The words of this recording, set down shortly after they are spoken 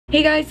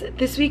Hey guys,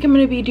 this week I'm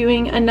going to be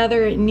doing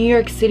another New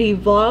York City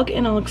vlog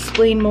and I'll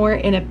explain more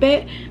in a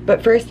bit.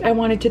 But first I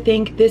wanted to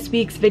thank this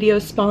week's video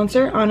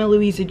sponsor,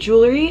 Luisa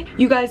jewelry.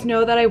 You guys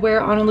know that I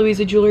wear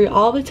Luisa jewelry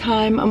all the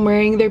time. I'm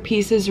wearing their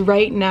pieces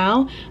right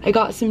now. I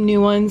got some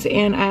new ones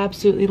and I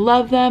absolutely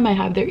love them. I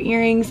have their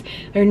earrings,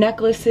 their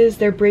necklaces,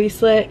 their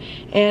bracelet,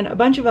 and a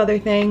bunch of other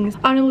things.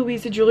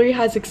 Luisa jewelry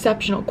has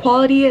exceptional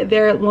quality.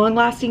 They're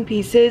long-lasting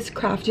pieces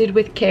crafted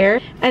with care.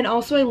 And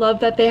also I love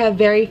that they have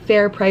very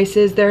fair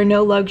prices. There are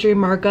no luxury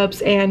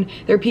markups and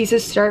their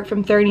pieces start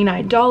from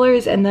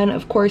 $39, and then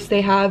of course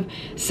they have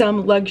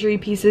some luxury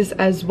pieces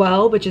as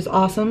well, which is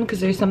awesome because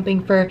there's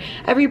something for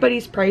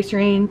everybody's price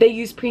range. They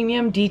use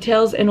premium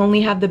details and only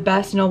have the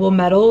best noble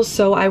metals,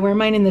 so I wear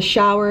mine in the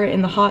shower,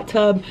 in the hot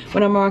tub,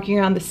 when I'm walking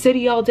around the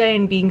city all day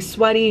and being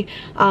sweaty,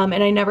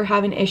 and I never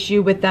have an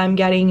issue with them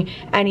getting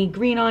any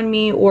green on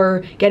me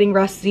or getting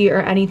rusty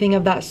or anything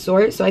of that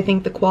sort. So I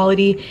think the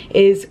quality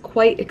is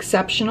quite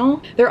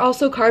exceptional. They're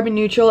also carbon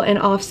neutral and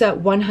offset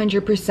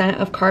 100%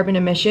 of carbon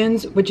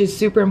emissions, which is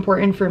super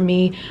important for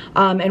me,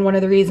 and one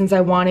of the reasons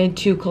I wanted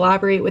to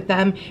collaborate with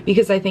them,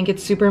 because I think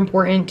it's super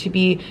important to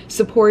be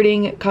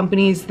supporting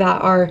companies that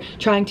are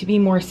trying to be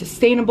more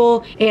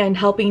sustainable and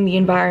helping the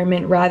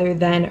environment rather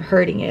than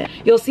hurting it.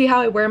 You'll see how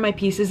I wear my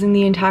pieces in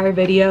the entire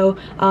video.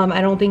 I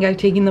don't think I've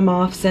taken them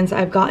off since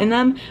I've gotten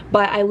them,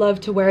 but I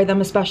love to wear them,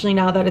 especially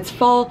now that it's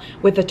fall,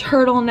 with a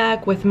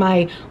turtleneck, with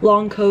my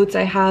long coats.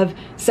 I have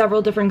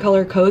several different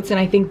color coats and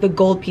I think the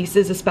gold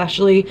pieces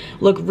especially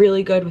look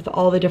really good with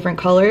all the different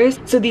colors.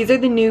 So these are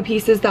the new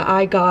pieces that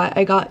I got.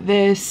 I got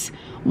this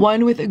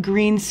one with a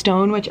green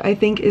stone, which I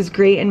think is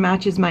great and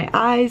matches my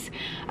eyes.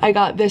 I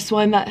got this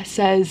one that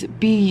says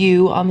 "Be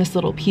You" on this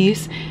little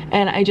piece,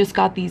 and I just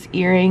got these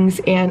earrings,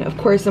 and of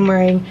course I'm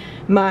wearing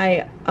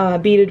my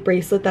beaded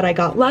bracelet that I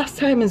got last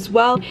time as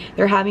well.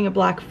 They're having a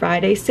Black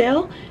Friday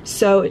sale,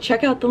 so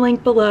check out the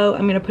link below.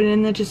 I'm gonna put it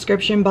in the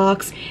description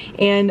box,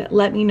 and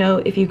let me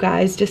know if you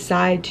guys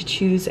decide to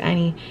choose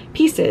any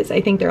pieces.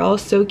 I think they're all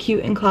so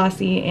cute and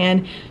classy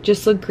and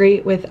just look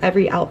great with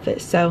every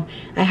outfit, so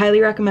I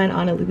highly recommend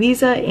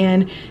Luisa,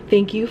 and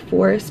thank you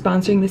for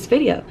sponsoring this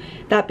video.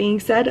 That being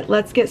said,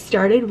 let's get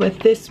started with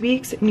this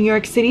week's New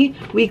York City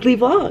weekly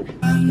vlog.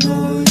 I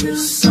know you're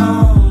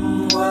somewhere.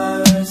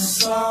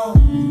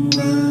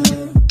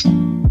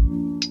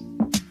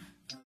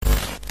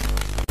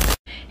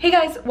 Hey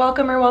guys,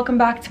 welcome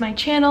back to my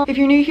channel. If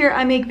you're new here,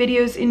 I make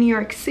videos in New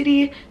York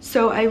City,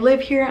 so I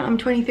live here. I'm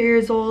 23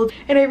 years old,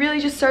 and I really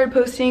just started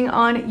posting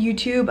on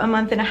YouTube a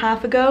month and a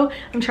half ago.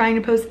 I'm trying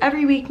to post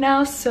every week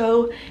now,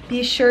 so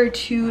be sure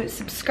to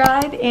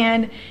subscribe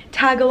and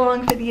tag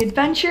along for the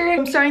adventure.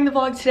 I'm starting the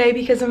vlog today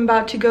because I'm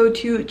about to go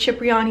to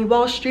Cipriani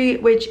Wall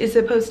Street, which is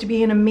supposed to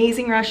be an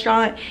amazing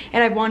restaurant,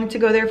 and I've wanted to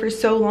go there for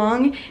so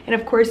long. And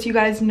of course, you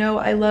guys know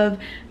I love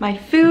my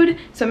food,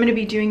 so I'm gonna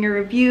be doing a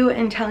review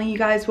and telling you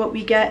guys what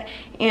we get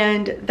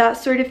and that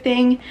sort of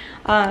thing.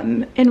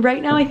 And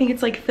right now I think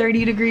it's like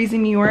 30 degrees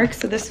in New York,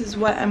 so this is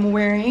what I'm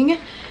wearing.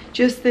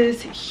 Just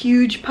this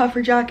huge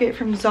puffer jacket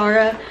from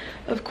Zara.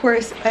 Of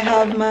course, I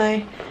have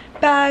my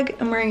bag,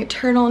 I'm wearing a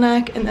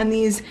turtleneck, and then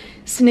these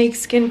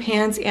snakeskin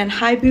pants and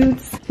high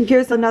boots.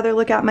 Here's another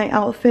look at my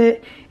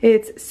outfit.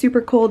 It's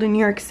super cold in New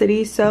York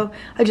City, so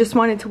I just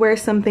wanted to wear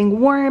something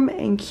warm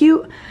and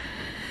cute.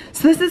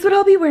 So this is what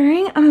I'll be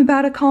wearing. I'm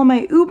about to call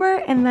my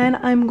Uber, and then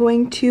I'm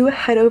going to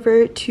head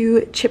over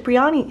to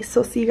Cipriani.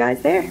 So see you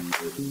guys there.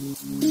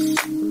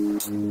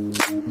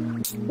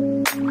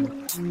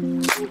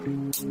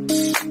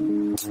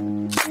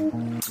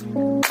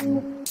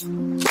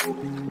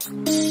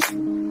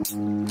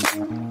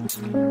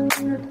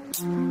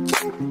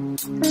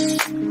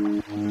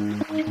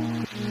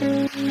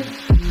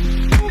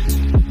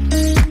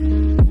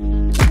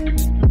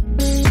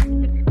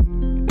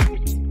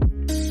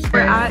 We're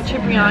at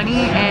Cipriani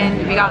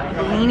and we got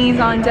blinis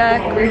on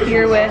deck. We're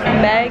here with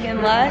Meg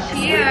and Les.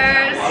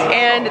 Cheers!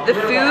 And the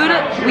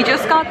food, we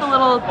just got the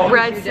little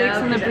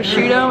breadsticks and the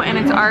prosciutto, and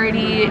it's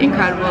already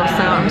incredible.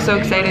 So I'm so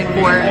excited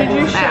for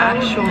my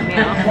actual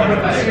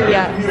meal.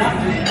 Yes. Look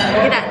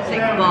at that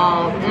thick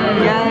ball.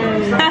 Yes.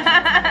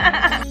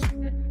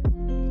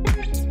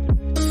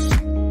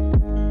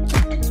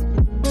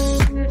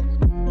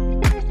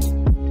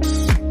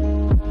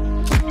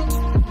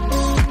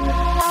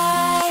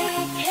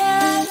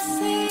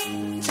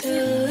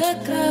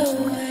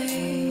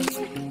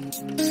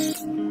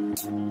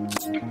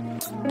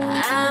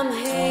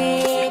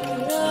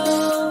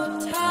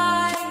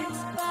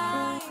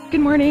 Good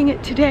morning.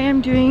 Today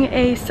I'm doing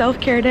a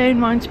self-care day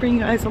and wanted to bring you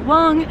guys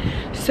along.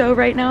 So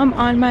right now I'm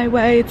on my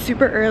way, it's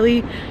super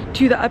early,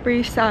 to the Upper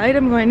East Side.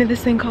 I'm going to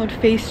this thing called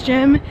Face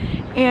Gym,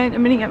 and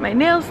I'm gonna get my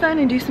nails done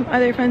and do some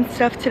other fun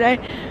stuff today.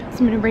 So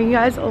I'm gonna bring you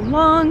guys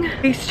along.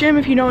 Face Gym,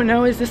 if you don't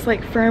know, is this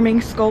like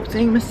firming,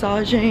 sculpting,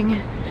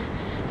 massaging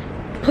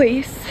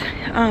place.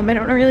 I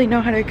don't really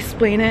know how to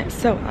explain it,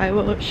 so I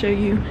will show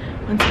you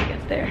once I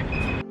get there.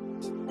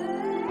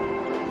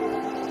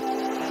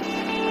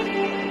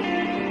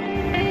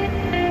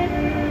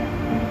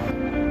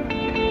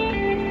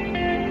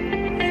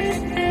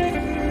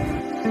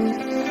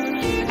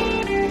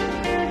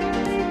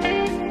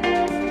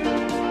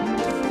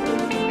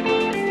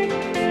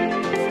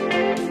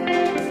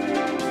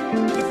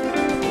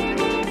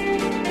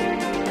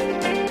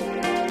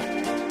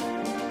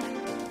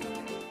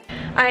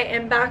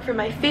 am back from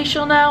my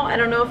facial now. I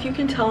don't know if you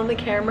can tell in the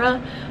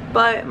camera,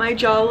 but my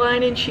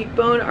jawline and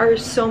cheekbone are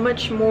so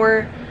much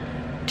more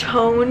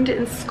toned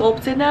and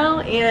sculpted now,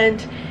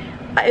 and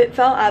it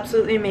felt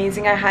absolutely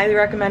amazing. I highly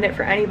recommend it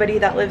for anybody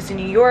that lives in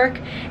New York,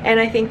 and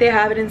I think they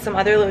have it in some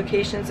other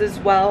locations as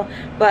well,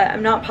 but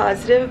I'm not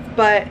positive,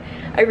 but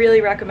I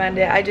really recommend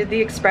it. I did the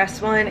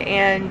express one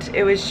and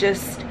it was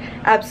just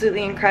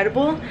absolutely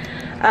incredible.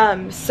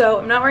 So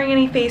I'm not wearing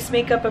any face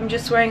makeup. I'm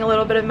just wearing a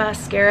little bit of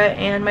mascara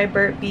and my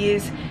Burt's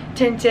Bees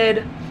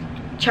tinted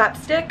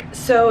chapstick.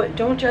 So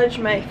don't judge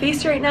my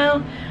face right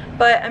now,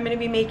 but I'm gonna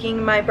be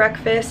making my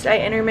breakfast. I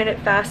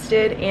intermittent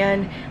fasted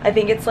and I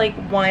think it's like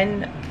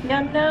 1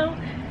 p.m. now.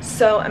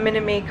 So I'm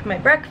gonna make my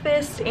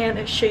breakfast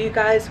and show you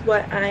guys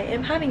what I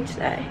am having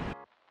today.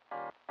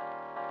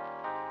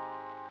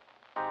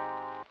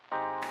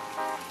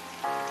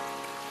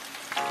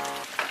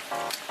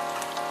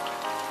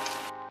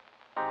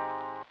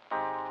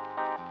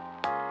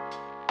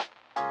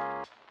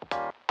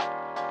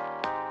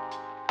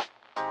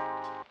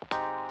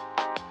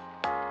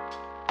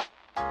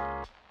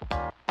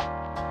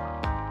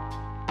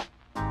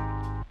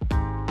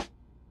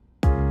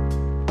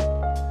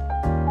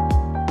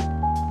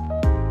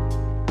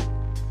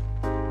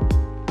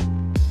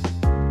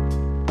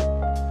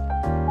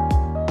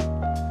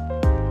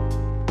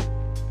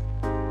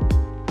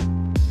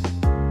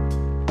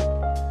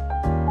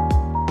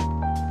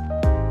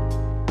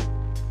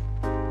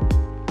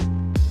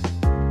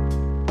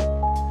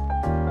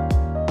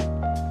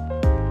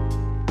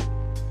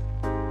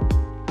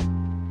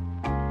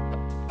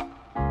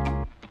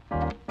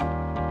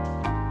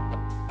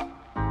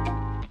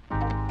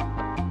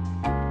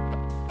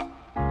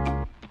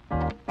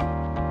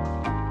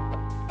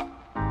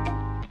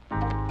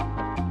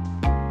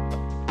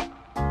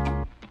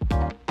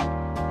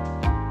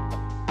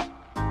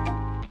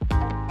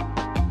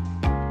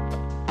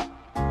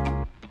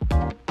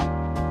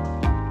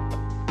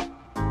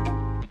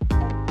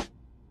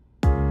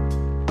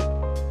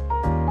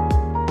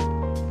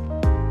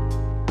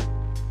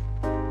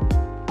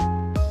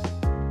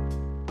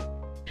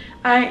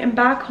 I am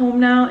back home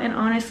now, and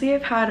honestly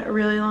I've had a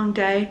really long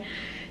day,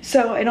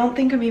 so I don't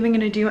think I'm even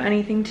gonna do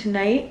anything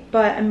tonight,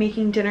 but I'm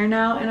making dinner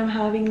now and I'm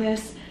having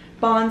this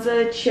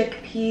Bonza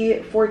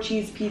chickpea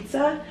 4-cheese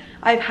pizza.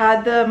 I've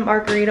had the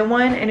margarita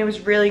one and it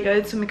was really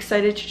good, so I'm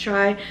excited to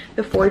try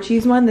the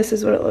 4-cheese one. This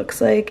is what it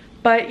looks like.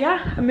 But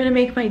yeah, I'm gonna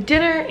make my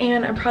dinner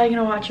and I'm probably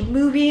gonna watch a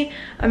movie.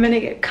 I'm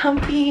gonna get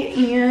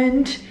comfy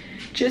and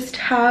just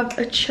have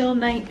a chill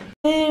night.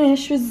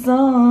 Finished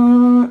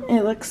result.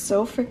 It looks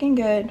so freaking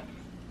good.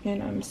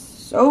 And I'm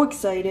so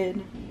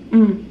excited.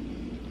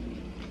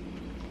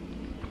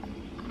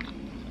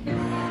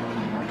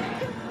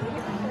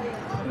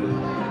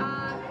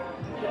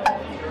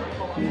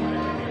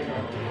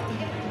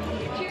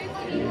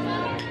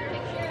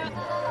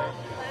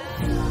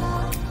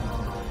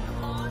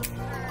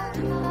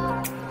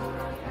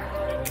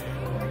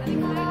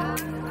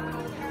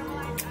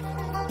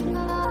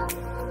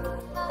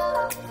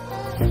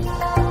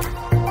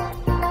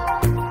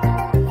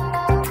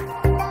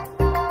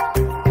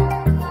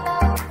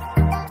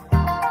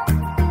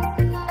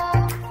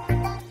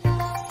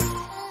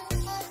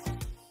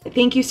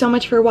 Thank you so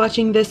much for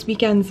watching this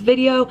weekend's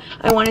video.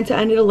 I wanted to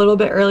end it a little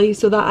bit early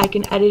so that I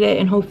can edit it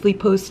and hopefully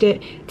post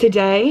it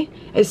today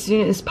as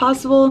soon as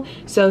possible.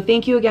 So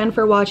thank you again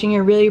for watching. I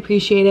really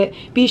appreciate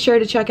it. Be sure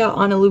to check out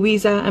Ana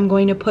Luisa. I'm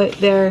going to put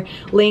their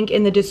link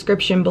in the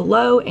description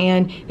below,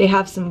 and they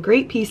have some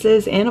great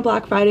pieces and a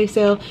Black Friday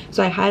sale.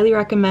 So I highly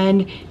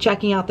recommend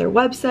checking out their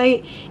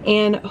website,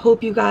 and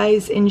hope you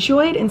guys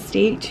enjoyed and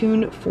stay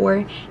tuned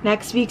for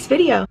next week's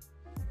video.